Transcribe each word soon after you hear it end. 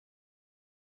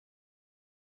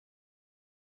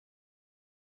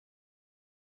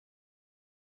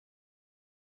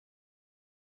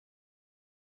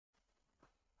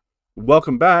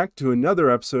Welcome back to another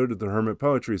episode of the Hermit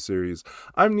Poetry Series.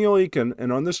 I'm Neil Aitken,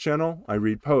 and on this channel, I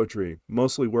read poetry,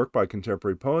 mostly work by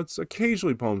contemporary poets,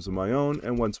 occasionally poems of my own,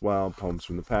 and once in a while, poems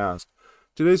from the past.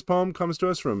 Today's poem comes to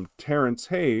us from Terrance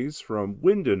Hayes from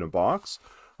Wind in a Box,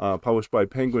 published by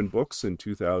Penguin Books in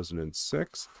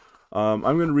 2006. I'm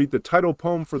going to read the title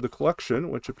poem for the collection,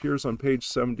 which appears on page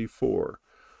 74.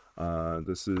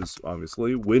 This is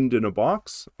obviously Wind in a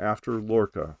Box after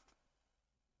Lorca.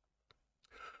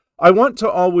 I want to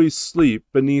always sleep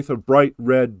beneath a bright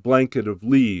red blanket of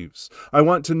leaves. I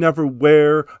want to never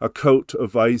wear a coat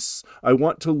of ice. I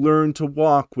want to learn to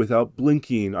walk without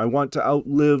blinking. I want to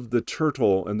outlive the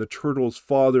turtle and the turtle's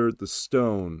father, the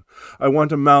stone. I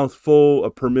want a mouth full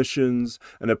of permissions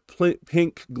and a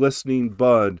pink glistening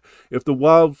bud. If the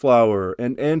wildflower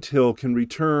and anthill can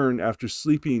return after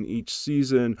sleeping each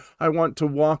season, I want to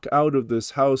walk out of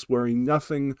this house wearing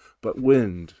nothing but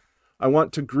wind. I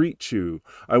want to greet you.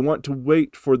 I want to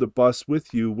wait for the bus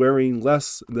with you, wearing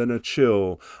less than a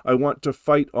chill. I want to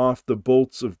fight off the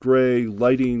bolts of gray,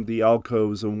 lighting the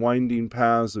alcoves and winding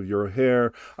paths of your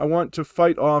hair. I want to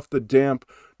fight off the damp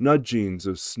nudgings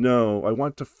of snow. I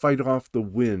want to fight off the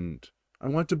wind. I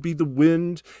want to be the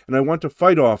wind, and I want to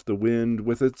fight off the wind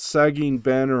with its sagging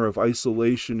banner of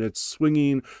isolation, its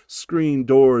swinging screen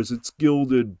doors, its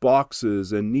gilded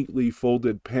boxes, and neatly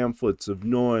folded pamphlets of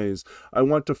noise. I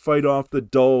want to fight off the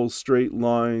dull, straight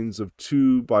lines of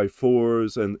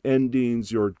 2x4s and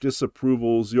endings, your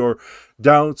disapprovals, your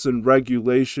doubts and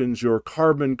regulations, your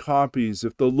carbon copies,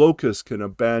 if the locust can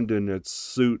abandon its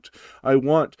suit. I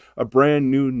want a brand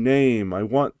new name. I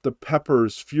want the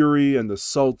pepper's fury and the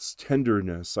salt's tenderness.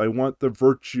 I want the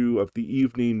virtue of the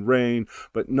evening rain,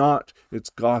 but not its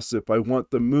gossip. I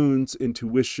want the moon's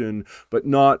intuition, but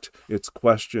not its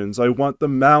questions. I want the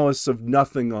malice of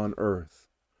nothing on earth.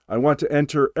 I want to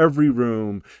enter every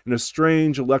room in a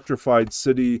strange electrified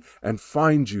city and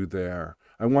find you there.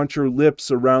 I want your lips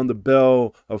around the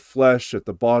bell of flesh at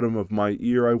the bottom of my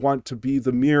ear. I want to be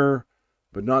the mirror,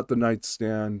 but not the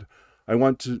nightstand.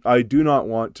 I do not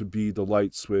want to be the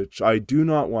light switch. I do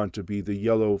not want to be the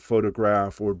yellow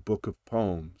photograph or book of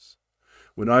poems.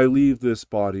 When I leave this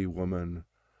body, woman,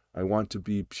 I want to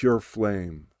be pure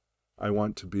flame. I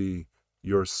want to be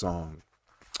your song.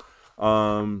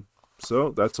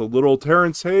 So that's a little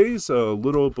Terrance Hayes, a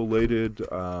little belated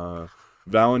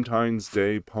Valentine's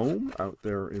Day poem out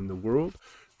there in the world.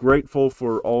 Grateful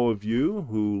for all of you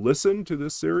who listen to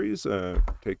this series,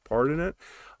 take part in it.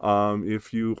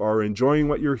 If you are enjoying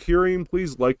what you're hearing,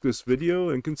 please like this video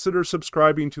and consider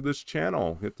subscribing to this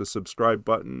channel. Hit the subscribe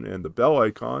button and the bell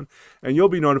icon, and you'll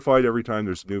be notified every time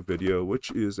there's a new video, which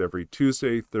is every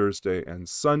Tuesday, Thursday, and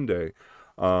Sunday.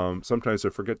 Sometimes I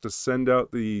forget to send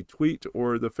out the tweet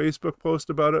or the Facebook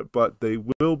post about it, but they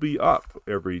will be up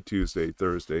every Tuesday,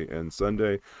 Thursday, and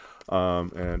Sunday.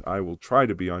 And I will try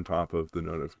to be on top of the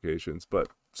notifications, but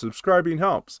subscribing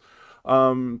helps.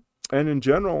 And in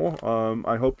general,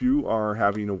 I hope you are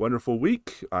having a wonderful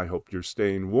week. I hope you're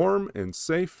staying warm and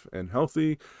safe and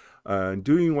healthy, and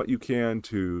doing what you can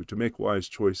to make wise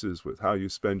choices with how you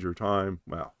spend your time.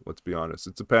 Well, let's be honest,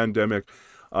 it's a pandemic.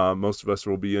 Most of us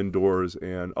will be indoors,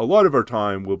 and a lot of our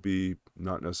time will be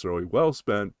not necessarily well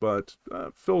spent, but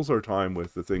fills our time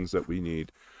with the things that we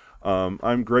need.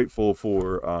 I'm grateful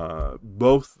for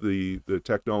both the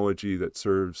technology that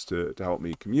serves to help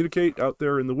me communicate out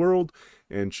there in the world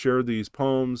and share these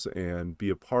poems and be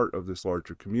a part of this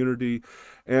larger community,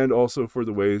 and also for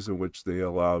the ways in which they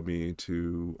allow me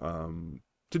to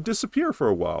disappear for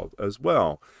a while as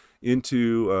well,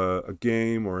 into a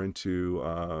game or into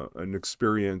an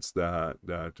experience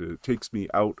that takes me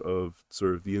out of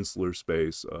sort of the insular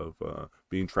space of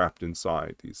being trapped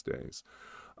inside these days.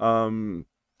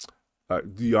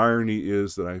 The irony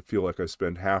is that I feel like I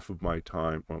spend half of my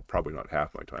time, well, probably not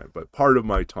half my time, but part of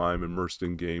my time immersed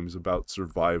in games about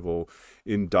survival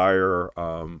in dire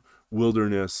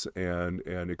wilderness and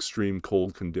extreme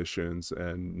cold conditions,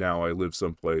 and now I live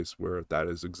someplace where that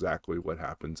is exactly what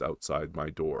happens outside my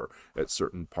door at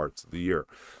certain parts of the year.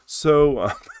 So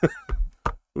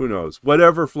who knows?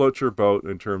 Whatever floats your boat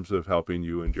in terms of helping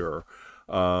you endure,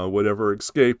 whatever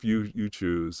escape you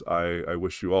choose, I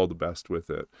wish you all the best with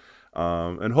it.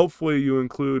 And hopefully you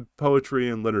include poetry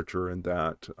and literature in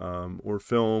that, or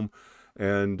film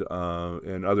and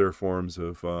other forms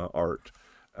of art.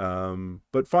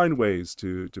 But find ways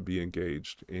to be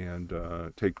engaged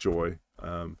and take joy.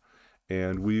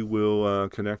 And we will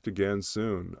connect again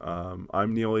soon.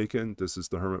 I'm Neil Aitken. This is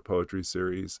the Hermit Poetry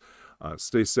Series.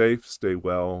 Stay safe, stay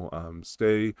well,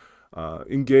 stay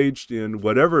engaged in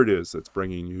whatever it is that's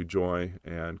bringing you joy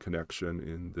and connection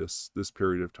in this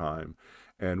period of time.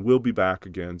 And we'll be back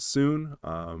again soon.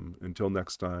 Until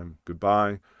next time,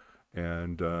 goodbye.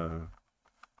 And,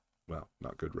 well,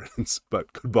 not good riddance,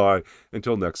 but goodbye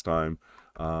until next time.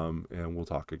 And we'll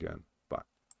talk again.